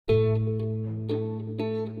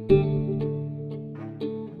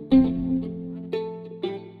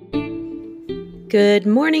Good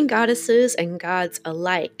morning, goddesses and gods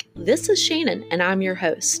alike. This is Shannon, and I'm your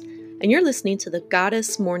host. And you're listening to the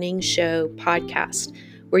Goddess Morning Show podcast,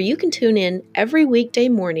 where you can tune in every weekday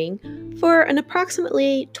morning for an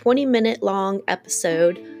approximately 20-minute long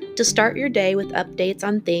episode to start your day with updates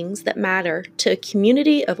on things that matter to a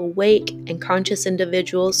community of awake and conscious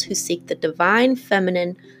individuals who seek the divine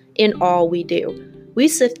feminine in all we do. We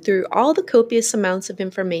sift through all the copious amounts of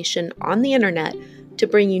information on the internet to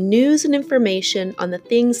bring you news and information on the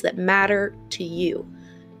things that matter to you.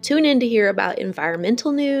 Tune in to hear about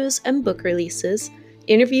environmental news and book releases,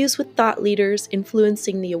 interviews with thought leaders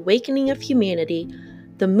influencing the awakening of humanity,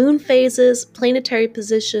 the moon phases, planetary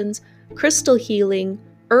positions, crystal healing,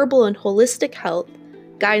 herbal and holistic health,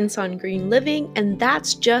 guidance on green living, and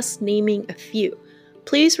that's just naming a few.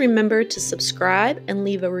 Please remember to subscribe and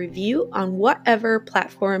leave a review on whatever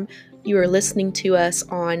platform you are listening to us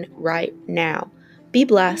on right now. Be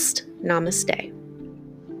blessed. Namaste.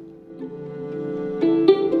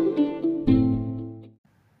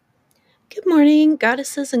 Good morning,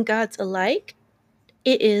 goddesses and gods alike.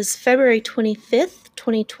 It is February 25th,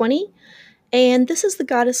 2020, and this is the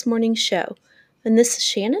Goddess Morning Show. And this is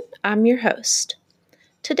Shannon. I'm your host.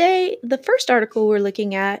 Today, the first article we're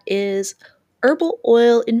looking at is herbal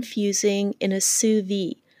oil infusing in a sous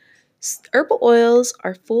vide. Herbal oils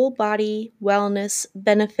are full body wellness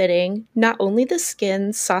benefiting not only the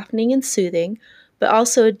skin, softening and soothing, but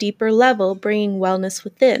also a deeper level bringing wellness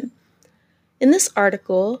within. In this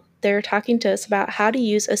article, they're talking to us about how to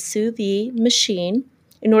use a sous vide machine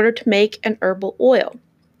in order to make an herbal oil.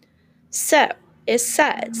 So, it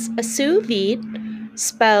says a sous vide,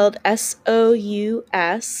 spelled S-O-U-S-VIDE,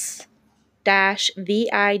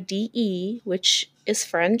 which is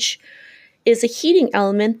French, is a heating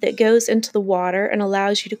element that goes into the water and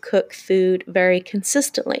allows you to cook food very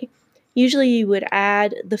consistently. Usually you would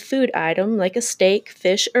add the food item, like a steak,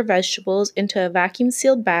 fish, or vegetables, into a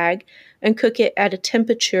vacuum-sealed bag and cook it at a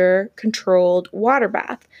temperature-controlled water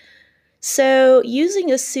bath. So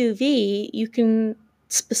using a sous vide, you can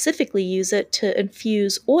specifically use it to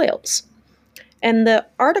infuse oils. And the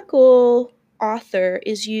article author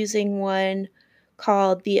is using one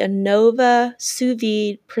called the Anova Sous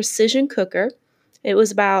Vide Precision Cooker. It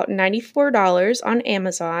was about $94 on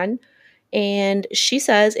Amazon, and she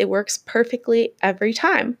says it works perfectly every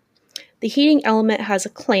time. The heating element has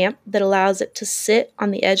a clamp that allows it to sit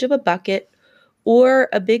on the edge of a bucket or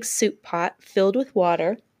a big soup pot filled with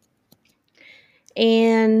water,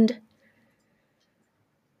 and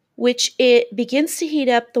which it begins to heat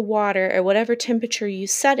up the water at whatever temperature you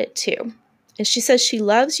set it to. And she says she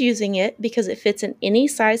loves using it because it fits in any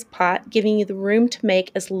size pot, giving you the room to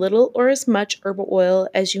make as little or as much herbal oil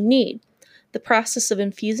as you need. The process of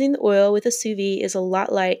infusing the oil with a sous vide is a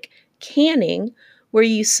lot like canning, where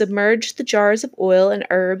you submerge the jars of oil and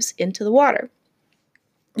herbs into the water.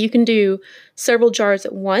 You can do several jars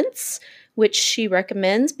at once, which she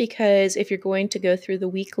recommends because if you're going to go through the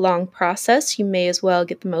week-long process, you may as well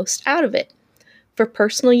get the most out of it. For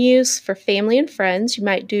personal use, for family and friends, you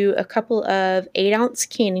might do a couple of 8-ounce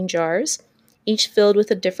canning jars, each filled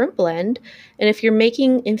with a different blend. And if you're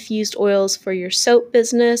making infused oils for your soap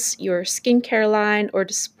business, your skincare line, or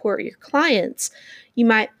to support your clients, you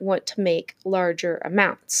might want to make larger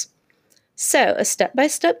amounts. So, a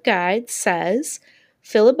step-by-step guide says,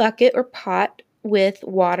 fill a bucket or pot with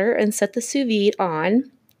water and set the sous vide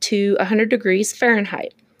on to 100 degrees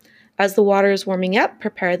Fahrenheit. As the water is warming up,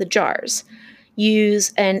 prepare the jars.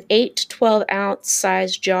 Use an 8 to 12 ounce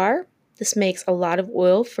size jar. This makes a lot of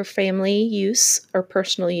oil for family use or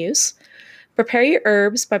personal use. Prepare your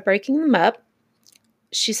herbs by breaking them up.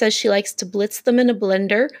 She says she likes to blitz them in a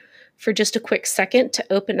blender for just a quick second to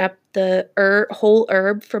open up the whole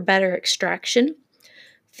herb for better extraction.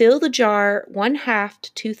 Fill the jar 1/2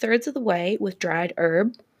 to 2/3 of the way with dried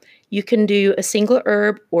herb. You can do a single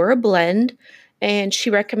herb or a blend, and she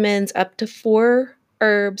recommends up to 4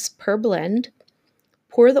 herbs per blend.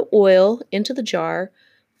 Pour the oil into the jar,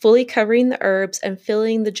 fully covering the herbs and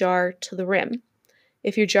filling the jar to the rim.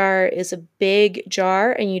 If your jar is a big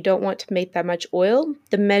jar and you don't want to make that much oil,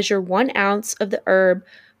 then measure 1 ounce of the herb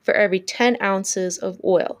for every 10 ounces of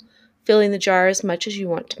oil, filling the jar as much as you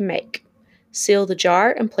want to make. Seal the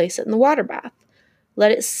jar and place it in the water bath.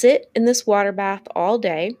 Let it sit in this water bath all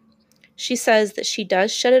day. She says that she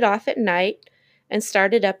does shut it off at night and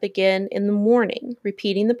start it up again in the morning,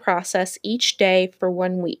 repeating the process each day for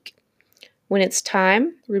 1 week. When it's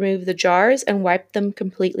time, remove the jars and wipe them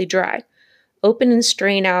completely dry. Open and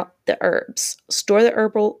strain out the herbs. Store the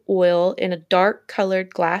herbal oil in a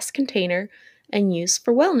dark-colored glass container and use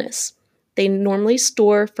for wellness. They normally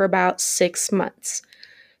store for about 6 months.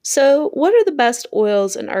 So, what are the best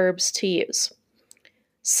oils and herbs to use?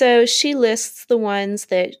 So, she lists the ones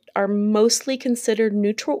that are mostly considered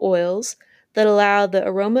neutral oils that allow the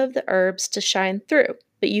aroma of the herbs to shine through,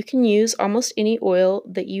 but you can use almost any oil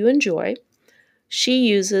that you enjoy. She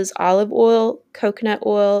uses olive oil, coconut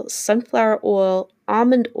oil, sunflower oil,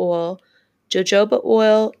 almond oil, jojoba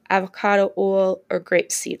oil, avocado oil, or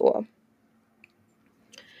grapeseed oil.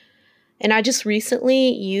 And I just recently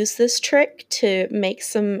used this trick to make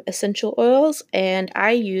some essential oils, and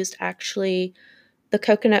I used actually the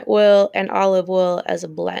coconut oil and olive oil as a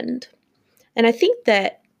blend. And I think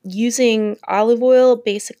that using olive oil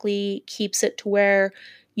basically keeps it to where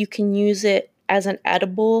you can use it as an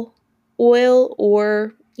edible oil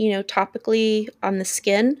or, topically on the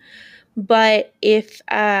skin. But if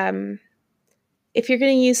you're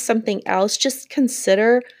going to use something else, just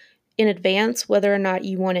consider in advance whether or not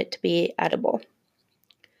you want it to be edible.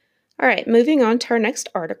 All right, moving on to our next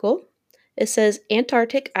article. It says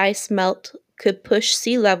Antarctic ice melt could push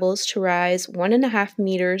sea levels to rise 1.5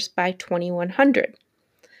 meters by 2100.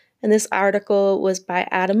 And this article was by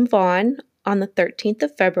Adam Vaughn on the 13th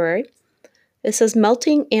of February. It says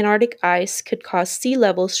melting Antarctic ice could cause sea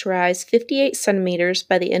levels to rise 58 centimeters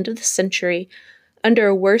by the end of the century under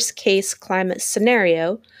a worst-case climate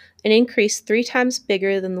scenario, an increase 3 times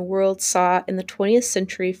bigger than the world saw in the 20th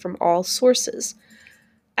century from all sources.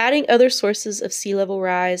 Adding other sources of sea level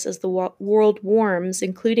rise as the world warms,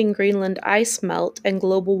 including Greenland ice melt and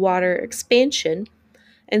global water expansion,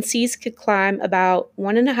 and seas could climb about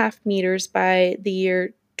 1.5 meters by the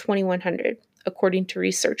year 2100, according to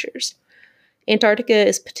researchers. Antarctica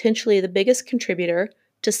is potentially the biggest contributor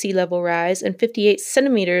to sea level rise, and 58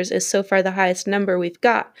 centimeters is so far the highest number we've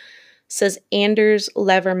got, says Anders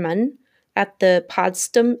Levermann at the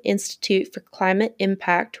Potsdam Institute for Climate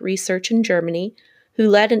Impact Research in Germany, who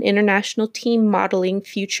led an international team modeling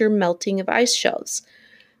future melting of ice shelves.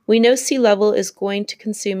 We know sea level is going to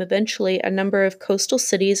consume eventually a number of coastal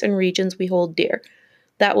cities and regions we hold dear.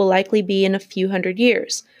 That will likely be in a few hundred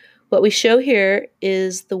years. What we show here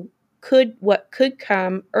is what could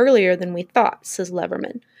come earlier than we thought, says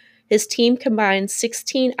Levermann. His team combined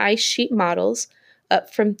 16 ice sheet models,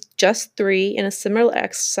 up from just 3 in a similar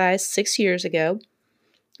exercise 6 years ago,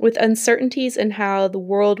 with uncertainties in how the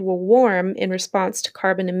world will warm in response to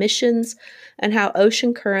carbon emissions and how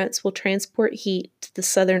ocean currents will transport heat to the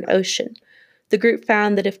Southern Ocean. The group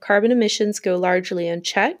found that if carbon emissions go largely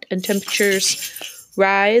unchecked and temperatures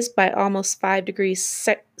rise by almost 5 degrees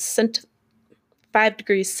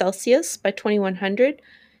Celsius by 2100,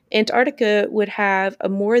 Antarctica would have a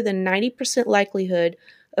more than 90% likelihood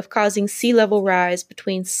of causing sea level rise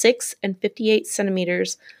between 6 and 58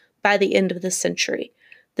 centimeters by the end of the century.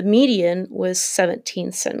 The median was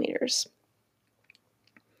 17 centimeters.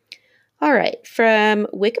 All right, from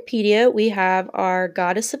Wikipedia, we have our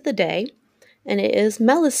goddess of the day, and it is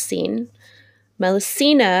Melusine.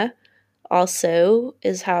 Melusina also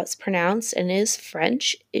is how it's pronounced and is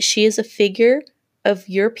French. She is a figure of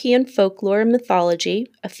European folklore and mythology,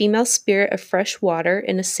 a female spirit of fresh water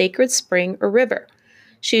in a sacred spring or river.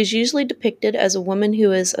 She is usually depicted as a woman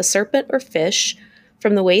who is a serpent or fish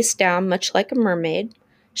from the waist down, much like a mermaid.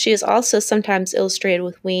 She is also sometimes illustrated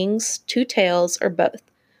with wings, 2 tails, or both.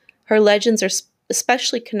 Her legends are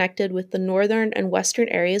especially connected with the northern and western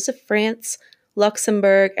areas of France,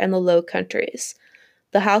 Luxembourg, and the Low Countries.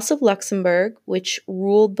 The House of Luxembourg, which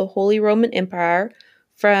ruled the Holy Roman Empire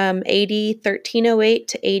from AD 1308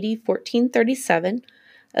 to AD 1437,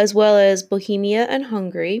 as well as Bohemia and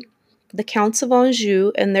Hungary, the Counts of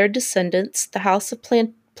Anjou and their descendants, the House of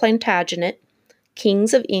Plantagenet,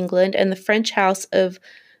 kings of England, and the French House of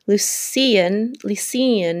Lusignan,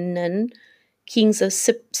 kings of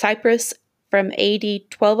Cyprus from AD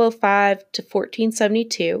 1205 to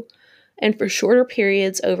 1472, and for shorter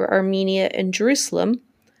periods over Armenia and Jerusalem,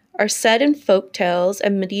 are said in folk tales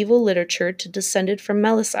and medieval literature to descended from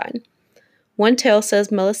Melusine. One tale says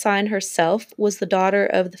Melusine herself was the daughter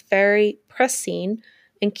of the fairy Presine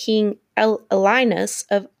and King Elinus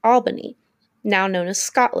of Albany, now known as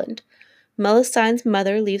Scotland. Melusine's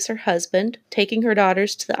mother leaves her husband, taking her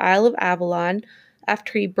daughters to the Isle of Avalon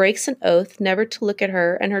after he breaks an oath never to look at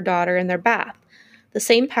her and her daughter in their bath. The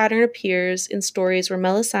same pattern appears in stories where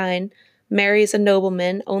Melusine marries a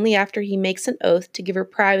nobleman only after he makes an oath to give her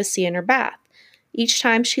privacy in her bath. Each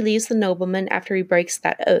time she leaves the nobleman after he breaks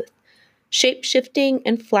that oath. Shape-shifting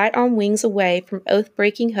and flight on wings away from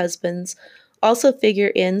oath-breaking husbands also figure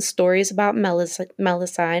in stories about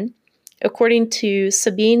Melusine. According to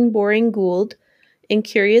Sabine Boring-Gould, in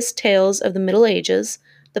Curious Tales of the Middle Ages,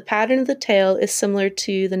 the pattern of the tale is similar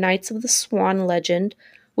to the Knights of the Swan legend,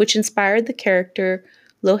 which inspired the character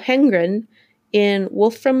Lohengrin in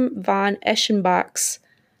Wolfram von Eschenbach's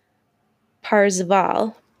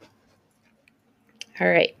Parzival. All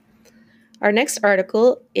right. Our next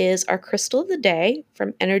article is our crystal of the day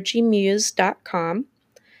from energymuse.com,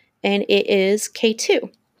 and it is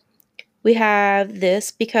K2. We have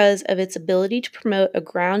this because of its ability to promote a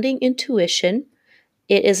grounding intuition.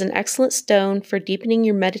 It is an excellent stone for deepening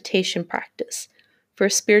your meditation practice. For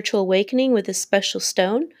a spiritual awakening with this special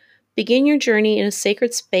stone, begin your journey in a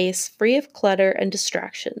sacred space free of clutter and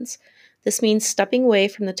distractions. This means stepping away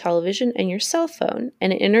from the television and your cell phone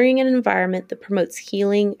and entering an environment that promotes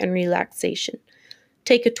healing and relaxation.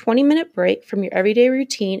 Take a 20-minute break from your everyday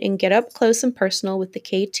routine and get up close and personal with the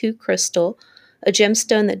K2 crystal, a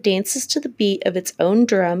gemstone that dances to the beat of its own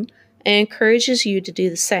drum and encourages you to do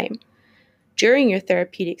the same. During your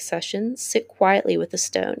therapeutic session, sit quietly with the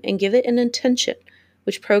stone and give it an intention,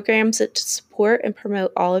 which programs it to support and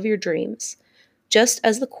promote all of your dreams. Just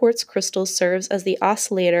as the quartz crystal serves as the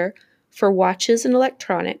oscillator for watches and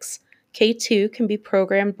electronics, K2 can be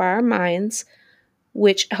programmed by our minds,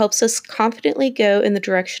 which helps us confidently go in the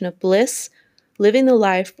direction of bliss, living the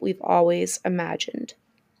life we've always imagined.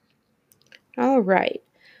 All right.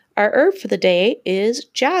 Our herb for the day is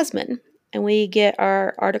jasmine, and we get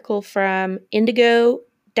our article from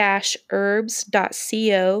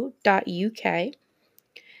indigo-herbs.co.uk.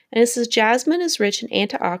 And it says jasmine is rich in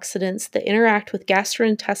antioxidants that interact with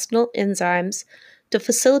gastrointestinal enzymes to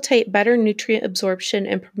facilitate better nutrient absorption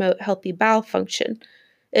and promote healthy bowel function.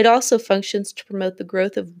 It also functions to promote the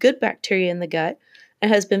growth of good bacteria in the gut and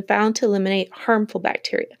has been found to eliminate harmful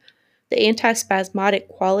bacteria. The antispasmodic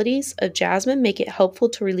qualities of jasmine make it helpful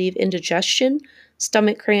to relieve indigestion,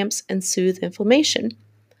 stomach cramps, and soothe inflammation.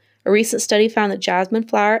 A recent study found that jasmine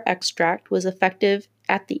flower extract was effective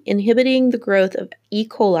at inhibiting the growth of E.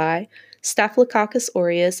 coli, Staphylococcus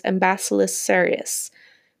aureus, and Bacillus cereus.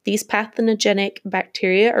 These pathogenic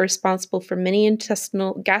bacteria are responsible for many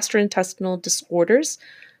gastrointestinal disorders,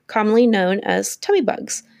 commonly known as tummy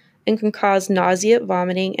bugs, and can cause nausea,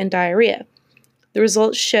 vomiting, and diarrhea. The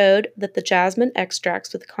results showed that the jasmine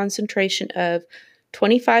extracts with a concentration of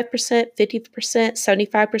 25%, 50%,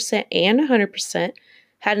 75%, and 100%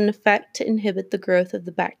 had an effect to inhibit the growth of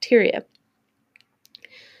the bacteria.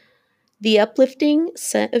 The uplifting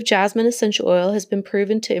scent of jasmine essential oil has been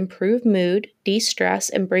proven to improve mood,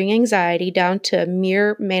 de-stress, and bring anxiety down to a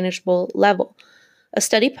mere manageable level. A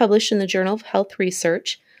study published in the Journal of Health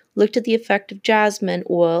Research looked at the effect of jasmine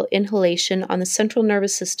oil inhalation on the central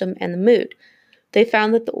nervous system and the mood. They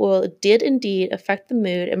found that the oil did indeed affect the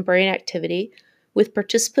mood and brain activity, with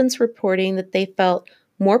participants reporting that they felt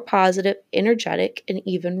more positive, energetic, and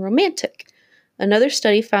even romantic. Another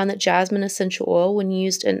study found that jasmine essential oil, when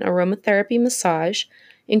used in aromatherapy massage,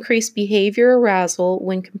 increased behavior arousal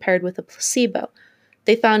when compared with a placebo.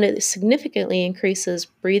 They found it significantly increases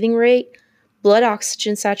breathing rate, blood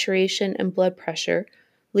oxygen saturation, and blood pressure,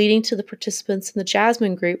 leading to the participants in the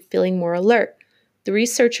jasmine group feeling more alert. The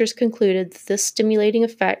researchers concluded that this stimulating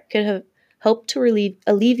effect could have helped to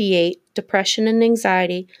alleviate depression and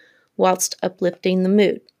anxiety whilst uplifting the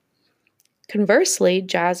mood. Conversely,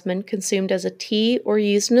 jasmine, consumed as a tea or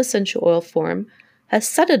used in essential oil form, has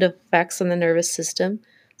sedative effects on the nervous system,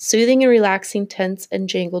 soothing and relaxing tense and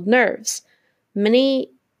jangled nerves. Like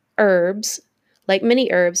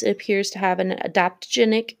many herbs, it appears to have an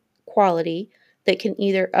adaptogenic quality that can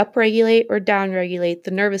either upregulate or downregulate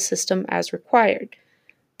the nervous system as required.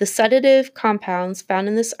 The sedative compounds found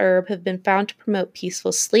in this herb have been found to promote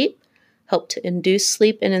peaceful sleep, help to induce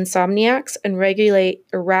sleep in insomniacs, and regulate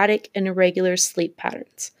erratic and irregular sleep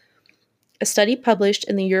patterns. A study published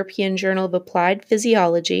in the European Journal of Applied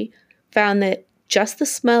Physiology found that just the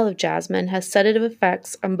smell of jasmine has sedative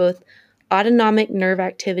effects on both autonomic nerve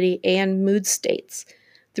activity and mood states.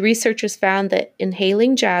 The researchers found that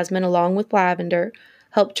inhaling jasmine along with lavender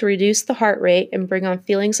helped to reduce the heart rate and bring on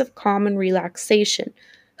feelings of calm and relaxation,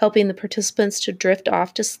 helping the participants to drift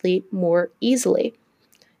off to sleep more easily.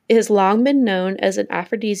 It has long been known as an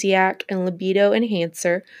aphrodisiac and libido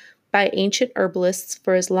enhancer by ancient herbalists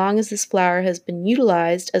for as long as this flower has been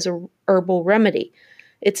utilized as a herbal remedy.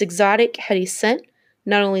 Its exotic, heady scent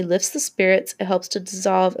not only lifts the spirits, it helps to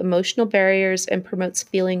dissolve emotional barriers and promotes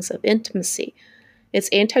feelings of intimacy. Its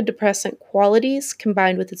antidepressant qualities,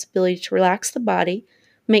 combined with its ability to relax the body,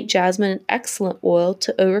 make jasmine an excellent oil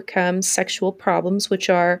to overcome sexual problems which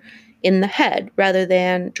are in the head rather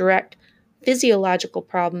than direct physiological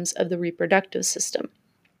problems of the reproductive system.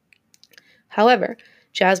 However,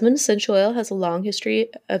 jasmine essential oil has a long history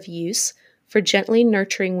of use for gently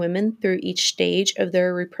nurturing women through each stage of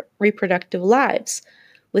their reproductive lives.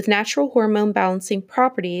 With natural hormone balancing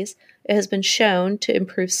properties, It has been shown to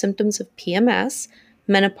improve symptoms of PMS,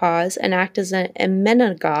 menopause, and act as an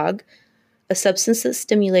emmenagogue, a substance that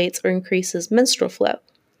stimulates or increases menstrual flow.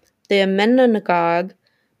 The emmenagogue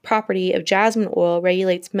property of jasmine oil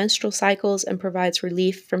regulates menstrual cycles and provides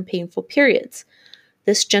relief from painful periods.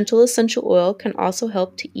 This gentle essential oil can also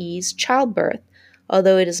help to ease childbirth,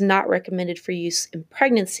 although it is not recommended for use in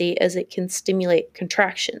pregnancy as it can stimulate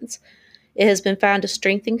contractions. It has been found to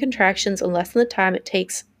strengthen contractions in less than the time it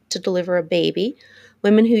takes to deliver a baby.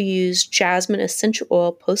 Women who use jasmine essential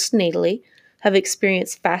oil postnatally have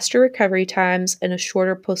experienced faster recovery times and a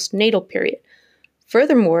shorter postnatal period.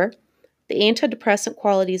 Furthermore, the antidepressant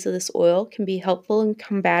qualities of this oil can be helpful in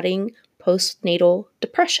combating postnatal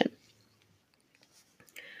depression.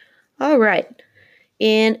 All right.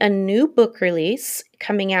 In a new book release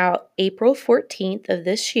coming out April 14th of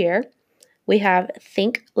this year, we have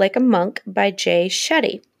Think Like a Monk by Jay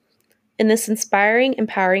Shetty. In this inspiring,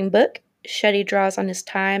 empowering book, Shetty draws on his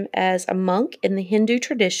time as a monk in the Hindu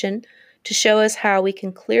tradition to show us how we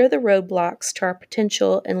can clear the roadblocks to our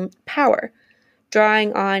potential and power.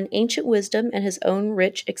 Drawing on ancient wisdom and his own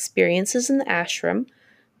rich experiences in the ashram,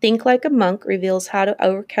 Think Like a Monk reveals how to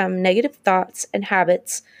overcome negative thoughts and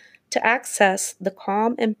habits to access the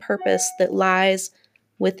calm and purpose that lies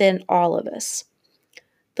within all of us.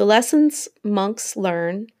 The lessons monks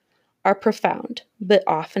learn are profound, but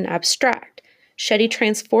often abstract. Shetty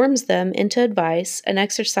transforms them into advice and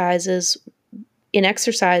exercises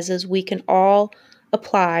we can all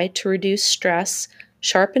apply to reduce stress,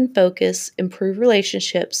 sharpen focus, improve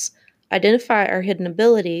relationships, identify our hidden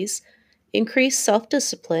abilities, increase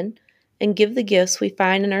self-discipline, and give the gifts we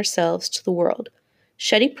find in ourselves to the world.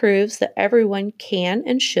 Shetty proves that everyone can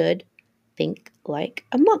and should think like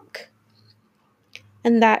a monk.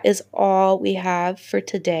 And that is all we have for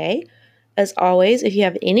today. As always, if you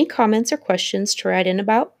have any comments or questions to write in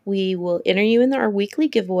about, we will enter you in our weekly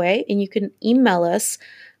giveaway, and you can email us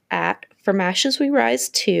at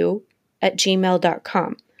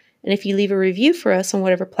fromasheswerise2@gmail.com. And if you leave a review for us on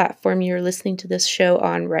whatever platform you're listening to this show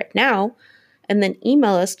on right now, and then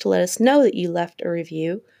email us to let us know that you left a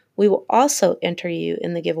review, we will also enter you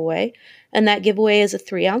in the giveaway. And that giveaway is a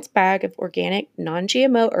 3-ounce bag of organic,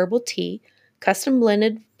 non-GMO herbal tea, custom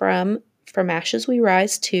blended from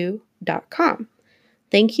fromasheswerise2.com.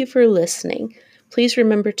 Thank you for listening. Please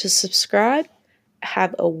remember to subscribe.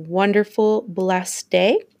 Have a wonderful, blessed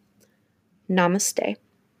day. Namaste.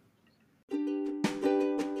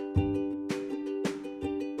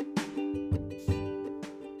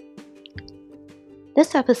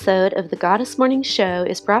 This episode of the Goddess Morning Show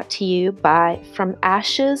is brought to you by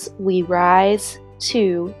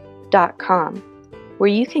FromAshesWeRise2.com, where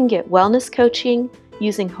you can get wellness coaching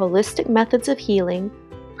using holistic methods of healing,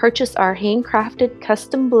 purchase our handcrafted,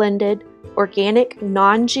 custom blended, organic,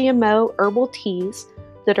 non-GMO herbal teas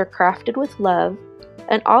that are crafted with love,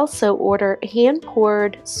 and also order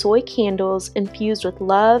hand-poured soy candles infused with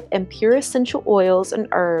love and pure essential oils and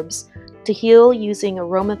herbs to heal using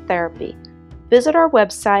aromatherapy. Visit our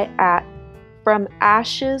website at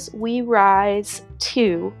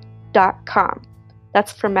FromAshesWeRise2.com.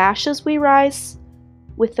 That's FromAshesWeRise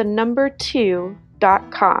with the number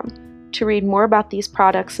 2.com to read more about these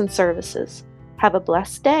products and services. Have a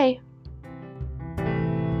blessed day.